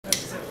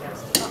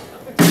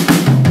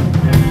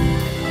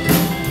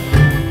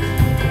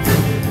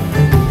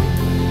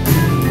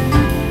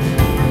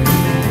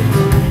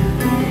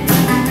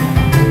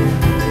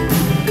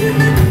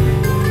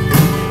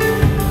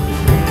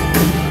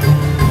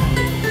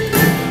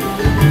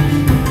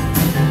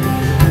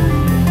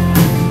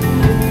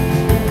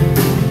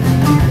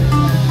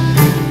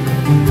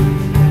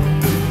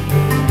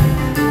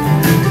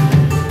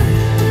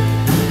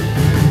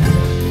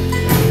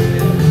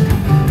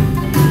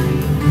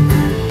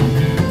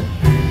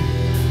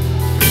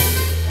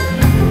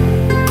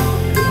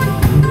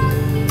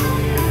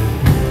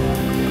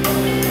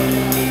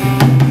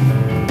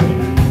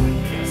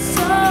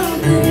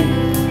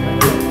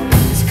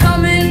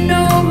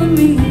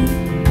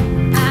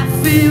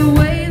through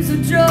waves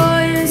of joy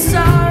and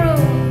sorrow,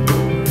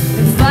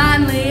 and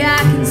finally I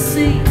can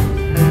see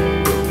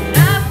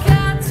that I've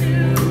got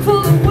to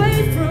pull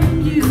away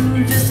from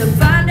you just to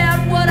find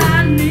out what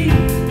I need.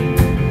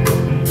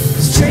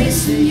 'Cause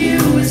chasing you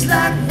is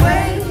like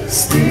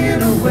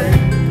wasting away.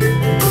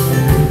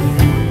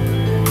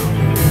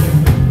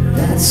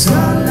 That's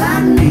all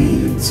I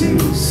need to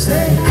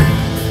say.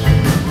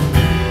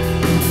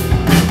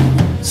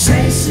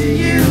 Chasing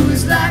you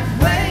is like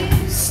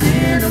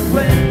wasting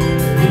away.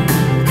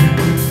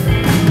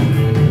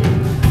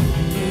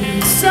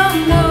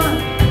 Someone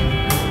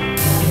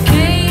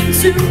came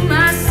to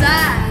my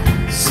side.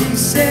 She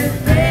said,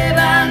 babe,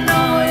 I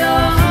know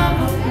you're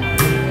humble,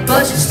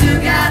 but you still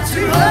got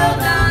to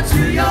hold on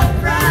to your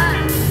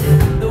pride.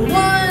 The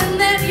one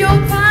that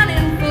you're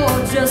pining for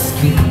just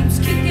keeps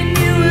kicking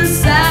you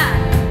aside.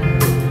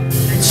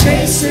 And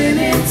chasing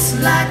it's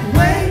like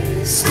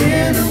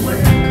wasting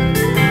away.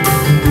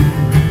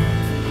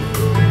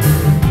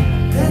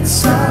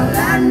 That's all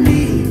I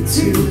need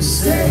to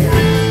say.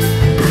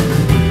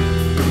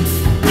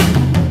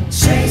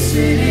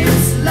 Chasing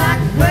it's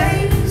like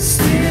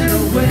wasting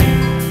away.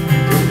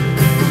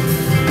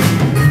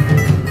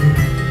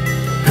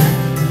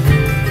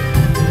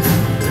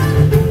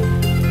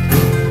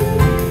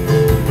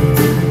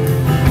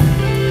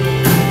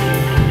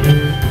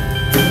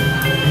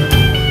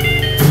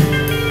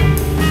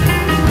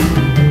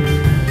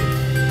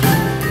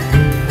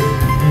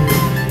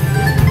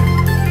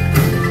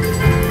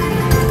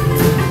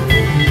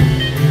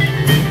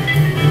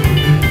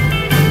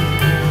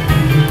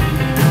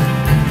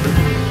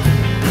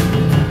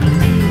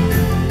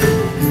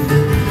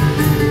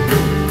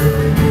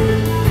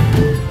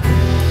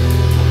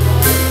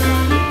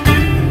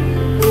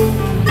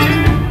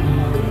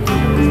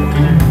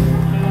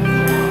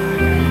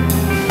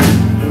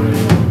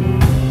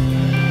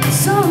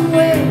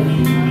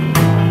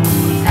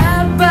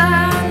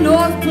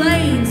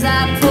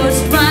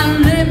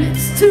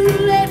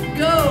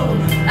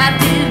 I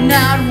did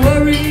not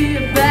worry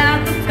about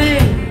the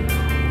pain.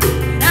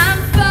 I'm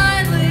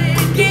finally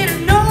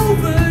getting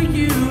over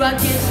you. I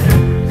get you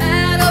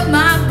out of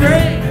my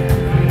brain.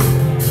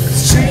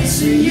 'Cause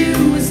chasing you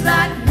is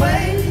like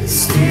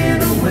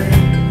wasting away.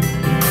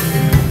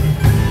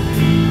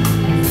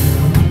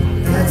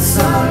 That's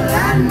all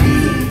I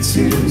need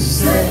to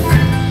say.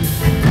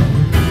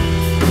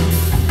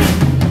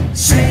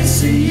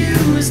 Chasing you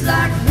is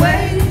like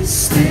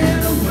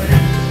wasting away.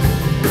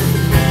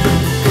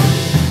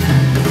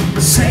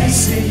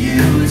 Chasing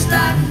you is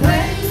like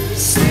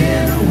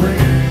wasting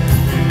away.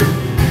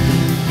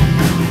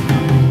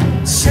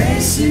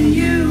 Chasing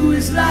you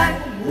is like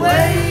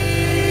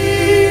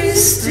wasting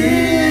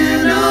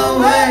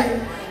away.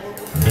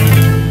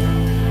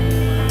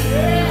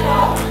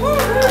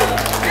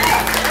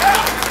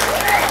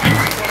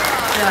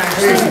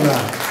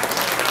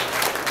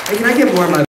 Hey, can I get more of my